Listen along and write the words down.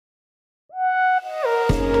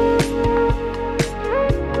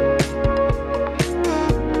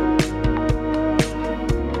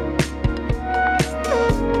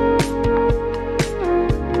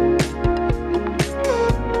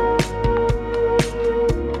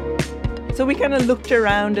So we kind of looked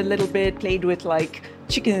around a little bit, played with like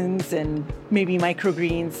chickens and maybe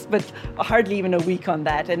microgreens, but hardly even a week on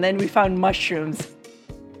that. And then we found mushrooms.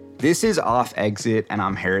 This is Off Exit, and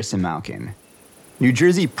I'm Harrison Malkin. New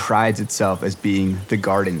Jersey prides itself as being the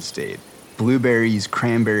garden state. Blueberries,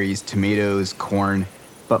 cranberries, tomatoes, corn,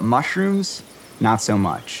 but mushrooms, not so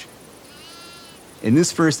much. In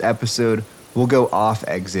this first episode, we'll go off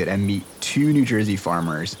exit and meet two New Jersey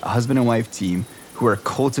farmers, a husband and wife team, who are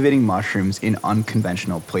cultivating mushrooms in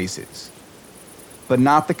unconventional places. But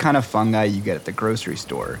not the kind of fungi you get at the grocery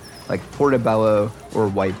store, like portobello or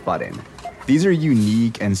white button. These are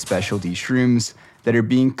unique and specialty shrooms that are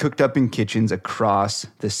being cooked up in kitchens across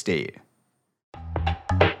the state.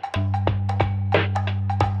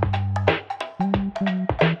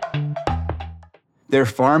 Their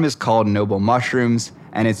farm is called Noble Mushrooms,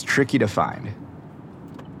 and it's tricky to find.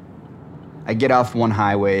 I get off one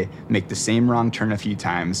highway, make the same wrong turn a few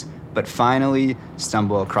times, but finally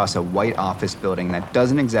stumble across a white office building that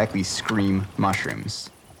doesn't exactly scream mushrooms.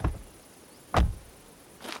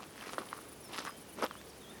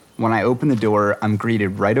 When I open the door, I'm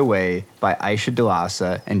greeted right away by Aisha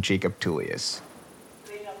Delasa and Jacob Tullius,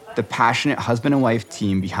 the passionate husband and wife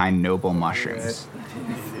team behind Noble Mushrooms.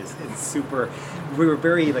 It's super. We were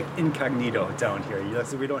very incognito down here,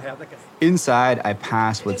 so we don't have Inside, I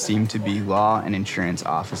pass what seem to be law and insurance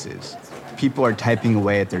offices. People are typing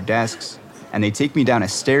away at their desks, and they take me down a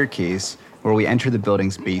staircase where we enter the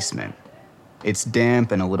building's basement. It's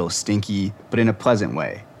damp and a little stinky, but in a pleasant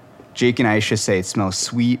way. Jake and Aisha say it smells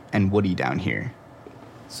sweet and woody down here.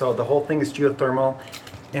 So the whole thing is geothermal,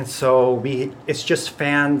 and so it's just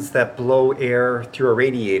fans that blow air through a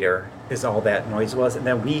radiator is all that noise was. And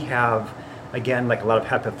then we have, again, a lot of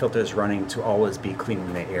HEPA filters running to always be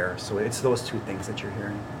cleaning the air. So it's those two things that you're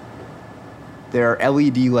hearing. There are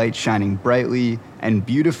LED lights shining brightly and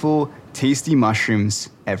beautiful, tasty mushrooms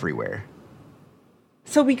everywhere.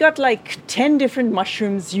 So we got 10 different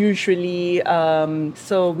mushrooms usually.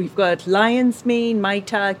 So we've got lion's mane,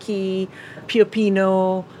 maitake,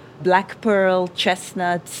 pioppino, black pearl,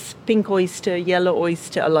 chestnuts, pink oyster, yellow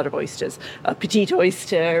oyster, a lot of oysters, petite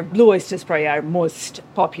oyster, blue oysters probably our most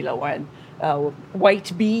popular one.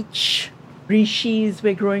 White beach, rishis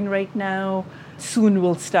we're growing right now. Soon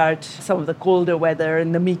we'll start some of the colder weather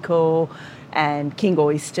in the Miko and king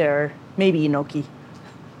oyster, maybe enoki.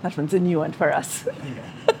 That one's a new one for us.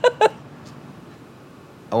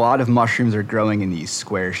 A lot of mushrooms are growing in these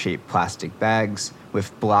square-shaped plastic bags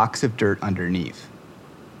with blocks of dirt underneath.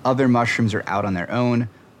 Other mushrooms are out on their own,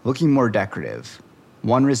 looking more decorative.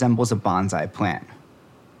 One resembles a bonsai plant.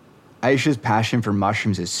 Aisha's passion for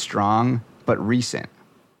mushrooms is strong, but recent.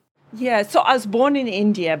 Yeah, so I was born in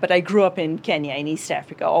India, but I grew up in Kenya, in East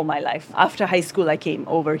Africa, all my life. After high school, I came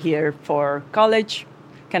over here for college,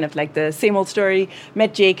 kind of like the same old story.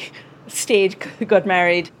 Met Jake, stayed, got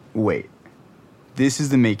married. Wait, this is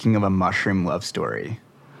the making of a mushroom love story.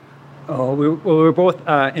 Oh, we were both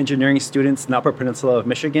engineering students in the Upper Peninsula of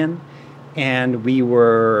Michigan, and we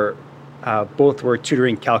were both were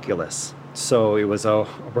tutoring calculus. So it was a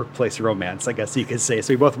workplace romance, I guess you could say.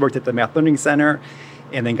 So we both worked at the Math Learning Center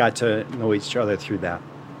and then got to know each other through that.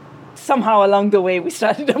 Somehow along the way, we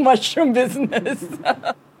started a mushroom business.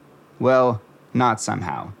 Well, not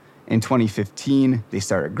somehow. In 2015, they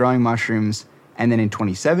started growing mushrooms, and then in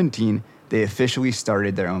 2017, they officially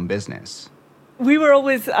started their own business. We were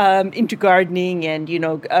always into gardening and,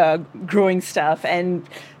 growing stuff, and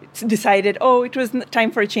decided, it was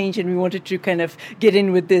time for a change, and we wanted to kind of get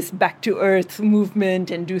in with this back to earth movement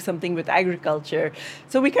and do something with agriculture.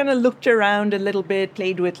 So we kind of looked around a little bit,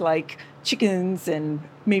 played with chickens and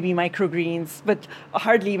maybe microgreens, but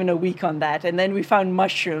hardly even a week on that. And then we found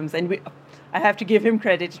mushrooms, and I have to give him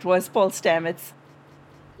credit. It was Paul Stamets.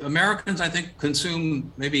 Americans, I think,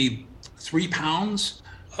 consume maybe 3 pounds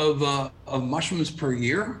of mushrooms per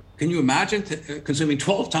year. Can you imagine consuming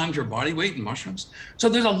 12 times your body weight in mushrooms? So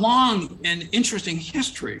there's a long and interesting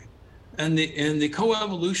history in the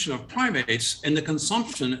coevolution of primates and the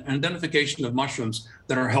consumption and identification of mushrooms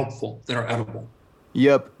that are helpful, that are edible.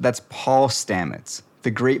 Yep, that's Paul Stamets,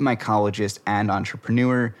 the great mycologist and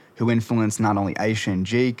entrepreneur who influenced not only Aisha and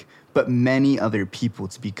Jake, but many other people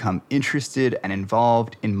to become interested and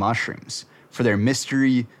involved in mushrooms for their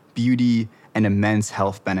mystery, beauty, and immense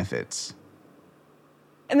health benefits.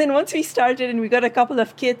 And then once we started and we got a couple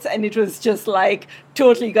of kits, and it was just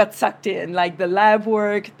totally got sucked in, the lab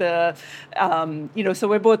work, so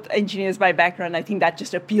we're both engineers by background. I think that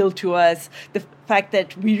just appealed to us. The fact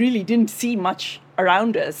that we really didn't see much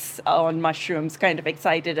around us on mushrooms kind of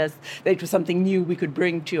excited us that it was something new we could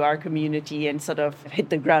bring to our community and sort of hit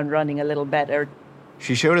the ground running a little better.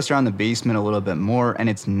 She showed us around the basement a little bit more, and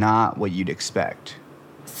it's not what you'd expect.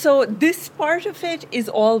 So this part of it is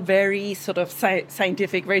all very sort of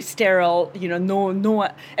scientific, very sterile. No,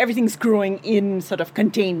 everything's growing in sort of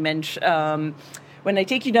containment. When I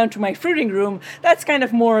take you down to my fruiting room, that's kind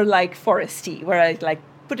of more like foresty, where I like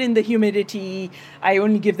put in the humidity. I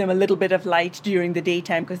only give them a little bit of light during the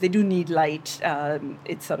daytime because they do need light.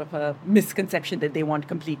 It's sort of a misconception that they want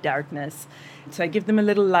complete darkness. So I give them a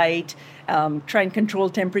little light, try and control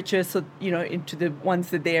temperature so, into the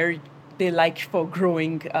ones that they like for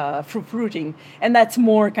growing, fruiting. And that's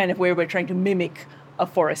more kind of where we're trying to mimic a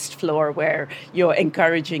forest floor where you're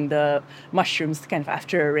encouraging the mushrooms kind of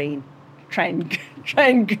after a rain, try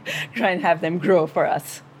and have them grow for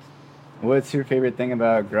us. What's your favorite thing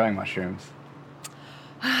about growing mushrooms?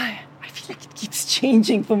 I feel like it keeps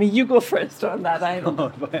changing for me. You go first on that. I don't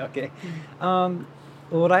know. Okay.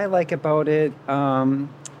 What I like about it, I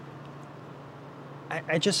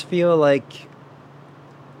just feel like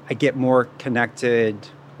I get more connected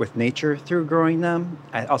with nature through growing them.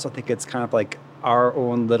 I also think it's kind of like our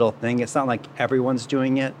own little thing. It's not like everyone's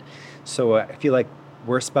doing it. So I feel like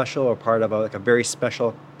we're special or part of a very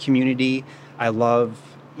special community. I love,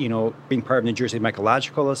 being part of New Jersey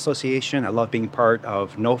Mycological Association. I love being part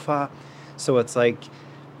of NOFA. So it's like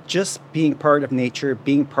just being part of nature,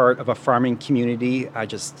 being part of a farming community. I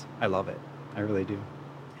love it. I really do.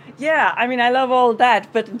 Yeah, I mean, I love all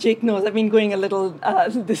that, but Jake knows I've been going a little,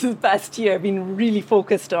 this is past year, I've been really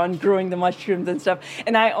focused on growing the mushrooms and stuff.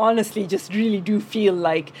 And I honestly just really do feel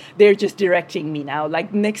like they're just directing me now.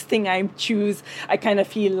 Like next thing I choose, I kind of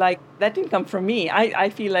feel like that didn't come from me. I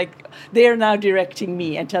feel like they're now directing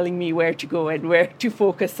me and telling me where to go and where to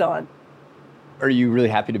focus on. Are you really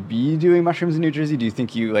happy to be doing mushrooms in New Jersey? Do you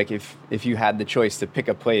think if you had the choice to pick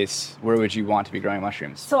a place, where would you want to be growing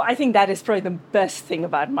mushrooms? So I think that is probably the best thing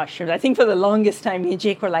about mushrooms. I think for the longest time, me and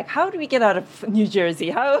Jake were like, how do we get out of New Jersey?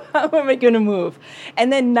 How am I going to move?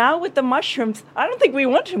 And then now with the mushrooms, I don't think we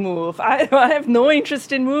want to move. I have no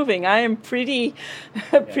interest in moving. I am pretty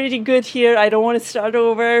good here. I don't want to start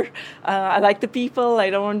over. I like the people.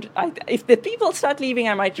 If the people start leaving,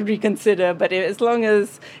 I might reconsider. But as long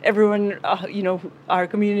as everyone, our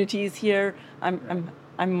community is here, I'm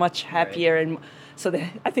much happier, and so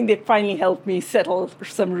I think they finally helped me settle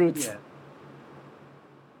some roots. Yeah.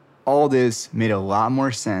 All this made a lot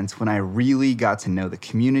more sense when I really got to know the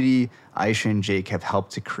community Aisha and Jake have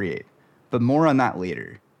helped to create. But more on that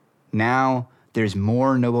later. Now, there's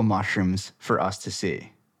more noble mushrooms for us to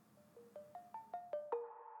see.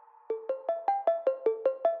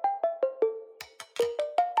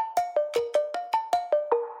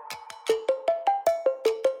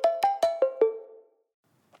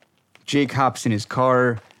 Jake hops in his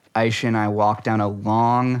car. Aisha and I walk down a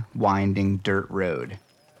long, winding dirt road.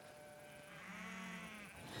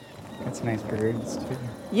 That's nice birds, too.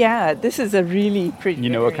 Yeah, this is a really pretty You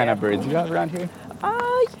know what kind of birds you have around here?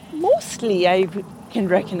 Mostly I can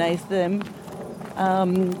recognize them.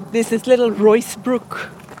 There's this little Royce Brook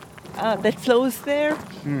that flows there.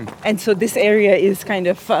 And so this area is kind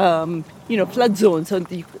of, flood zone. So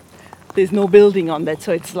there's no building on that,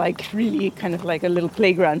 so it's like really kind of like a little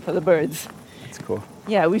playground for the birds. That's cool.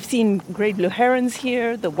 Yeah, we've seen great blue herons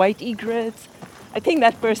here, the white egrets. I think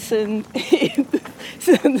that person is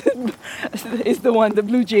the one, the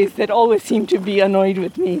blue jays, that always seem to be annoyed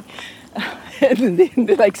with me. And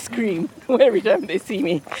they like scream every time they see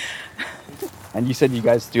me. And you said you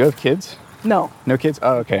guys do have kids? No. No kids?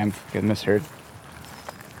 Oh, okay, I'm good, misheard.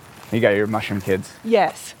 You got your mushroom kids.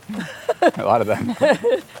 Yes. A lot of them.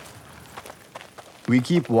 We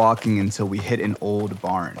keep walking until we hit an old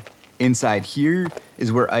barn. Inside here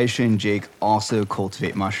is where Aisha and Jake also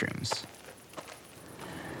cultivate mushrooms.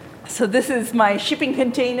 So this is my shipping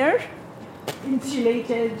container,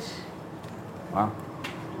 insulated. Wow.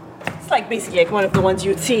 It's like basically like one of the ones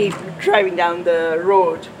you'd see driving down the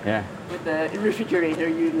road. Yeah. With the refrigerator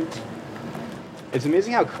unit. It's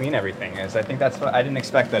amazing how clean everything is. I think that's what I didn't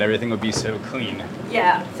expect, that everything would be so clean.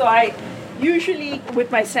 Yeah, so I usually with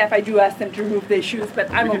my staff I do ask them to remove their shoes, but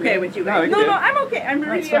I'm okay with you guys. No, I'm okay. I'm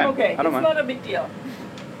okay. It's not a big deal.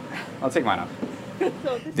 I'll take mine off.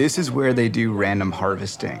 This is where they do random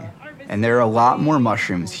harvesting, and there are a lot more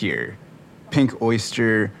mushrooms here. Pink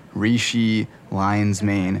oyster, reishi, lion's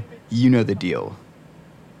mane, you know the deal.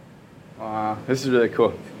 Wow, this is really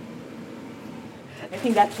cool. I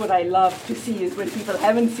think that's what I love to see, is when people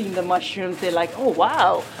haven't seen the mushrooms, they're like, oh,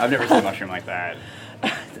 wow. I've never seen a mushroom like that.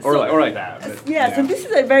 Or like that. But, so this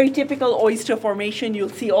is a very typical oyster formation. You'll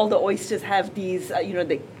see all the oysters have these,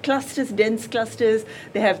 the clusters, dense clusters.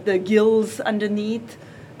 They have the gills underneath.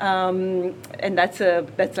 and that's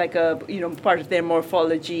like a part of their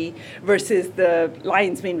morphology, versus the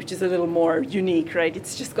lion's mane, which is a little more unique, right?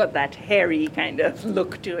 It's just got that hairy kind of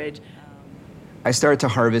look to it. I started to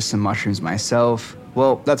harvest some mushrooms myself.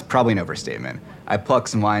 Well, that's probably an overstatement. I plucked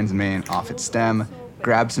some lion's mane off its stem,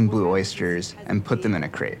 grabbed some blue oysters, and put them in a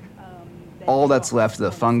crate. All that's left of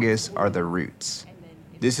the fungus are the roots.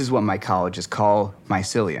 This is what mycologists call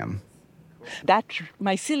mycelium. That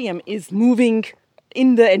mycelium is moving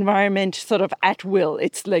in the environment sort of at will.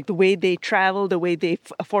 It's like the way they travel, the way they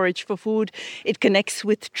forage for food. It connects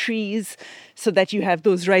with trees so that you have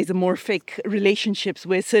those rhizomorphic relationships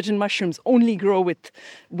where certain mushrooms only grow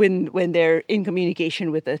when they're in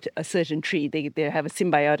communication with a certain tree. They have a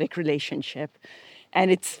symbiotic relationship.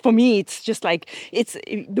 And for me, it's just like, it's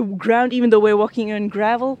the ground, even though we're walking on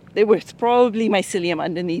gravel, there was probably mycelium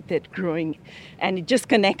underneath it growing. And it just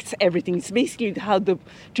connects everything. It's basically to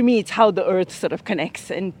me, it's how the earth sort of connects,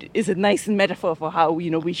 and is a nice metaphor for how,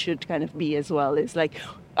 we should kind of be as well. It's like,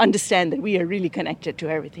 understand that we are really connected to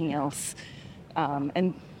everything else.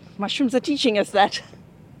 And mushrooms are teaching us that.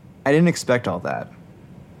 I didn't expect all that.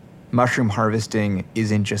 Mushroom harvesting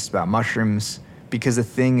isn't just about mushrooms, because the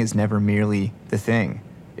thing is never merely the thing.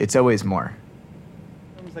 It's always more.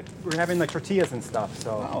 It's like we're having like tortillas and stuff,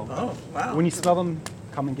 so Wow. when you smell them,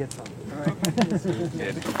 come and get some.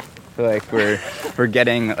 I feel like we're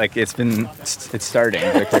getting, like, it's starting,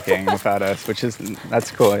 the cooking without us,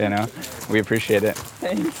 that's cool, We appreciate it.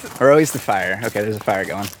 Thanks. Or always the fire. Okay, there's a fire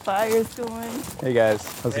going. Fire's going. Hey guys,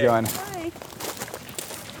 how's it going? Hi.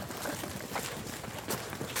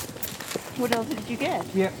 What else did you get?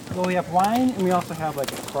 We have wine, and we also have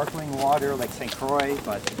like a sparkling water, like St. Croix,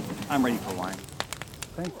 but I'm ready for wine.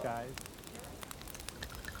 Thanks, guys.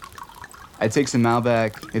 I take some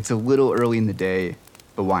Malbec. It's a little early in the day,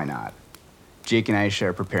 but why not? Jake and Aisha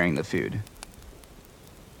are preparing the food.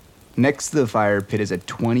 Next to the fire pit is a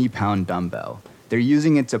 20-pound dumbbell. They're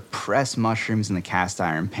using it to press mushrooms in the cast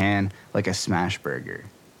iron pan like a smash burger.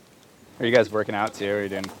 Are you guys working out too? Or are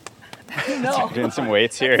you doing some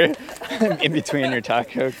weights here in between your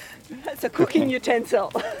taco? It's a cooking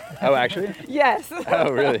utensil. Oh, actually? Yes.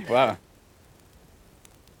 Oh, really? Wow.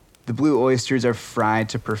 The blue oysters are fried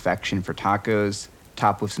to perfection for tacos,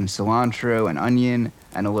 topped with some cilantro and onion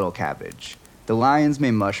and a little cabbage. The lion's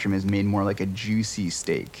mane mushroom is made more like a juicy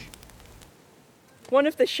steak. One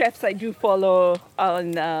of the chefs I do follow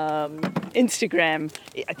on Instagram,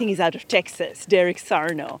 I think he's out of Texas, Derek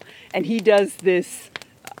Sarno, and he does this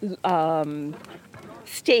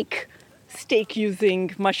steak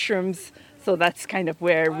using mushrooms. So that's kind of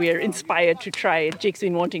where we're inspired to try it. Jake's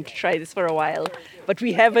been wanting to try this for a while, but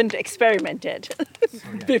we haven't experimented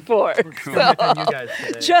before. So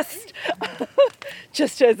just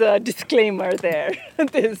as a disclaimer there,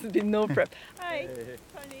 there's been no prep. Hi.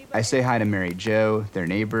 I say hi to Mary Jo, their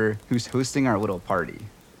neighbor, who's hosting our little party.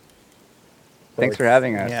 Thanks for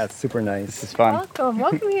having us. Yeah, it's super nice. This is fun.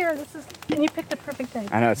 Welcome here. And you picked the perfect day.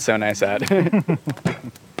 I know, it's so nice out.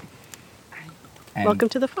 Welcome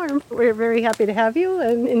to the farm. We're very happy to have you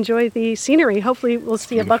and enjoy the scenery. Hopefully we'll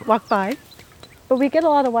see a buck walk by. But we get a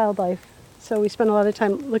lot of wildlife, so we spend a lot of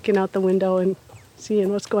time looking out the window and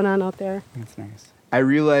seeing what's going on out there. That's nice. I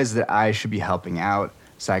realized that I should be helping out,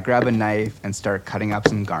 so I grab a knife and start cutting up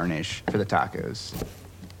some garnish for the tacos.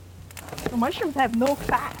 The mushrooms have no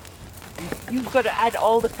fat. You've got to add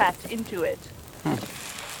all the fat into it.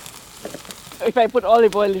 If I put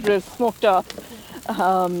olive oil, it would have smoked off.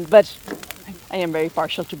 But I am very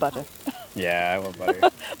partial to butter. Yeah, I love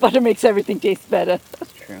butter. Butter makes everything taste better.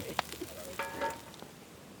 That's true.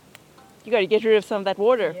 You got to get rid of some of that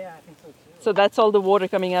water. Yeah, I think so too. So that's all the water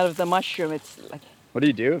coming out of the mushroom. It's like, What do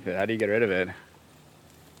you do with it? How do you get rid of it?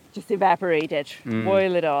 just evaporate it,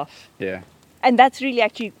 boil it off. Yeah. And that's really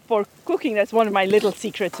actually, for cooking, that's one of my little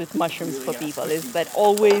secrets with mushrooms for people, is that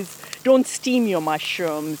always don't steam your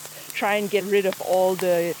mushrooms. Try and get rid of all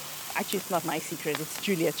the, actually it's not my secret, it's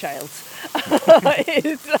Julia Child's.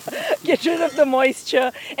 Get rid of the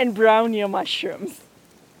moisture and brown your mushrooms.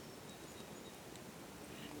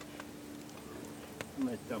 I'm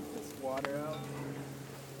going to dump this water out.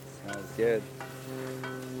 Smells good.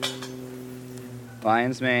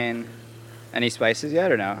 Lion's mane. Any spices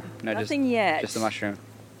yet or no? No, Nothing yet. Just the mushroom.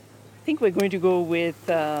 I think we're going to go with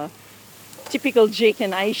typical Jake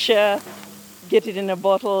and Aisha, get it in a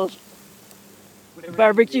bottle,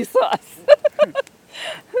 barbecue sauce.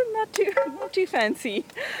 Not too fancy.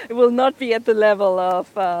 It will not be at the level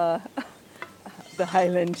of the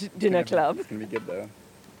Highland Dinner Club. It's gonna be good though.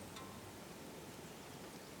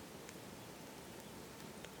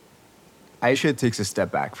 Aisha takes a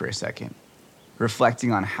step back for a second.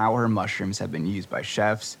 reflecting on how her mushrooms have been used by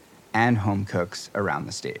chefs and home cooks around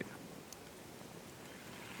the state.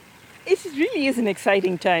 It really is an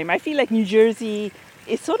exciting time. I feel like New Jersey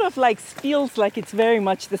is sort of like, feels like it's very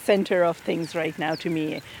much the center of things right now to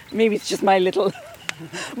me. Maybe it's just my little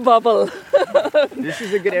bubble. This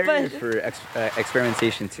is a good area for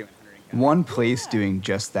experimentation too. One place doing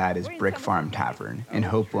just that is Brick Farm Tavern in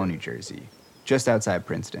Hopewell, New Jersey, just outside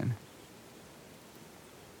Princeton.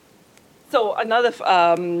 So another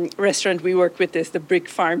restaurant we worked with is the Brick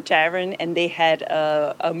Farm Tavern, and they had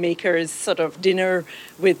a maker's sort of dinner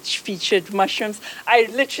which featured mushrooms. I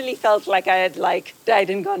literally felt like I had died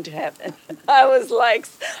and gone to heaven. I was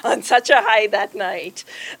on such a high that night,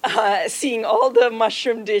 seeing all the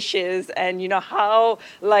mushroom dishes, and how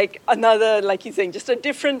another, like you're saying, just a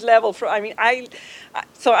different level. So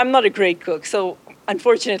I'm not a great cook, so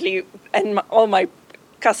unfortunately, and all my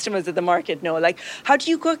customers at the market know, how do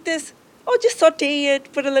you cook this? Oh, just saute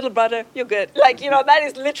it, put a little butter, you're good. That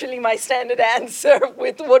is literally my standard answer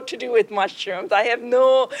with what to do with mushrooms. I have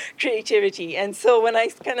no creativity. And so when I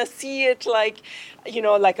kind of see it like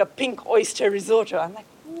a pink oyster risotto, I'm like,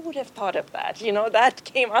 who would have thought of that? That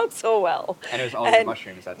came out so well. And it was all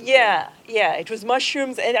mushrooms. Yeah, it was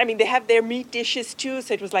mushrooms. And they have their meat dishes too.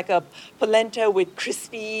 So it was like a polenta with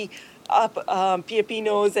crispy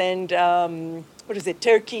piopinos and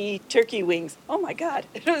turkey wings. Oh my God,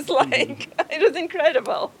 it was it was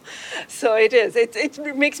incredible. So it is. It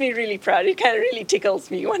makes me really proud. It kind of really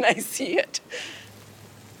tickles me when I see it.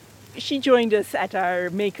 She joined us at our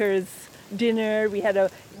maker's dinner. We had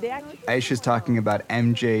Aisha's talking about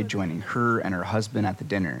MJ joining her and her husband at the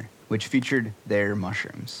dinner, which featured their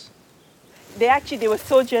mushrooms. They were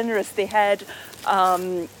so generous. They had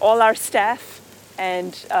all our staff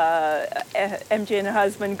and MJ and her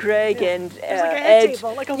husband Greg and it was like a head Ed.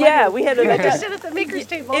 Table, like a we had just sit at the maker's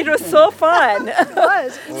table. It was so fun. It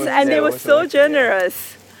was. And they were so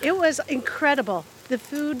generous. It was incredible. The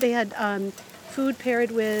food, they had food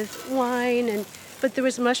paired with wine, but there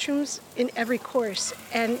was mushrooms in every course,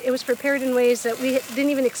 and it was prepared in ways that we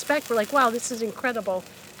didn't even expect. We're like, wow, this is incredible.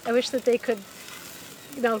 I wish that they could,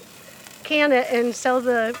 can it and sell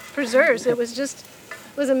the preserves. It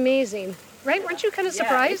was amazing. Right? Weren't you kind of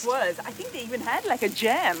surprised? Yeah, it was. I think they even had a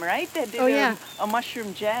jam, right? They did a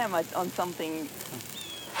mushroom jam on something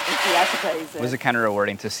as the appetizer. Was it kind of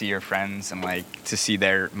rewarding to see your friends and to see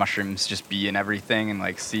their mushrooms just be in everything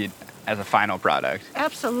and see it as a final product?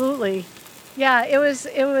 Absolutely. Yeah, it was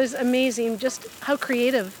amazing just how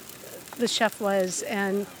creative the chef was,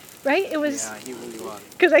 and right? It was. Yeah, he really was.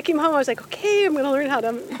 Because I came home, I was like, okay, I'm going to learn how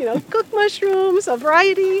to cook mushrooms, a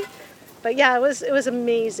variety. But yeah, it was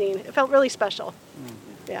amazing. It felt really special.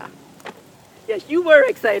 Yeah. Yes, you were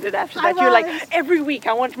excited after that. You were like, every week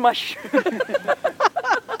I want mushrooms.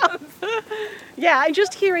 Yeah, I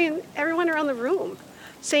just hearing everyone around the room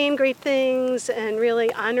saying great things and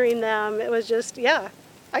really honoring them. It was just, I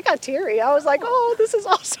got teary. I was like, oh, this is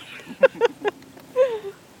awesome.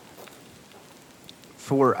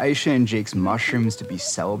 For Aisha and Jake's mushrooms to be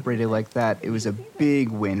celebrated like that, it was a big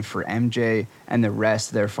win for MJ and the rest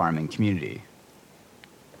of their farming community.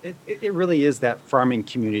 It really is that farming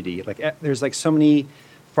community. There's so many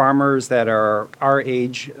farmers that are our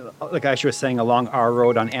age, like Aisha was saying, along our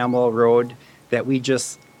road on Amarillo Road, that we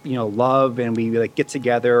just love, and we get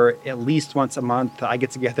together at least once a month. I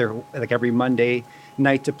get together every Monday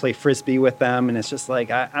night to play frisbee with them, and it's just I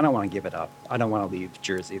don't want to give it up. I don't want to leave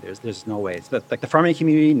Jersey. There's no way. So the farming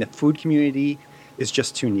community and the food community is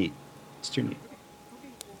just too neat. It's too neat.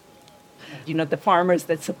 The farmers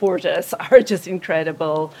that support us are just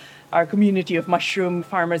incredible. Our community of mushroom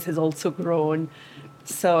farmers has also grown.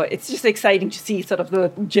 So it's just exciting to see sort of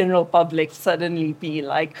the general public suddenly be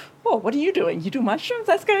like, oh, what are you doing? You do mushrooms?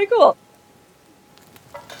 That's very cool.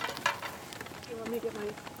 I'll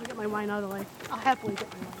get my wine out of the way. I'll happily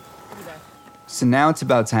get my wine. So now it's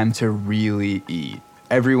about time to really eat.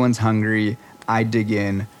 Everyone's hungry. I dig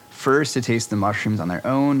in, first to taste the mushrooms on their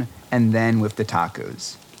own, and then with the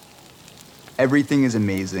tacos. Everything is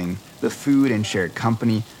amazing. The food and shared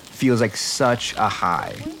company feels like such a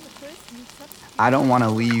high. I don't want to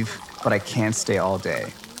leave, but I can't stay all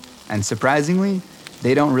day. And surprisingly,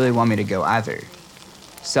 they don't really want me to go either.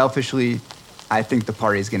 Selfishly, I think the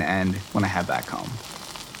party's gonna end when I head back home.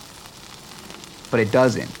 But it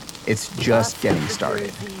doesn't. It's just getting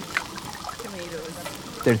started.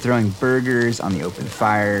 They're throwing burgers on the open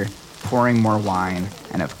fire, pouring more wine,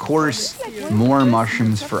 and of course, more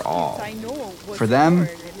mushrooms for all. For them,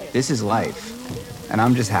 this is life, and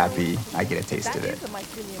I'm just happy I get a taste of it.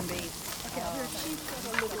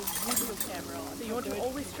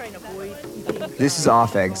 This is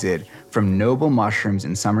Off Exit from Noble Mushrooms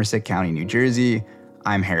in Somerset County, New Jersey.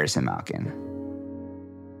 I'm Harrison Malkin.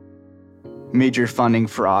 Major funding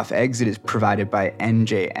for Off Exit is provided by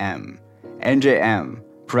NJM. NJM,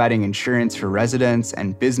 providing insurance for residents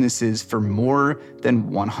and businesses for more than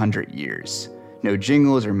 100 years. No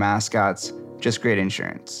jingles or mascots, just great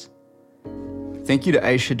insurance. Thank you to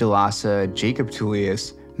Aisha DeLassa, Jacob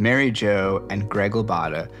Tullius, Mary Jo, and Greg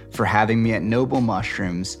Labata for having me at Noble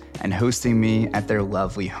Mushrooms and hosting me at their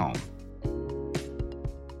lovely home.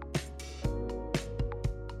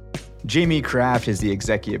 Jamie Kraft is the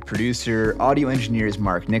executive producer, audio engineer is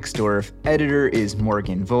Mark Nixdorf, editor is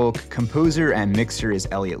Morgan Volk, composer and mixer is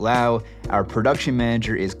Elliot Lau, our production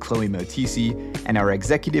manager is Chloe Motisi, and our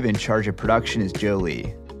executive in charge of production is Joe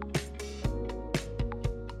Lee.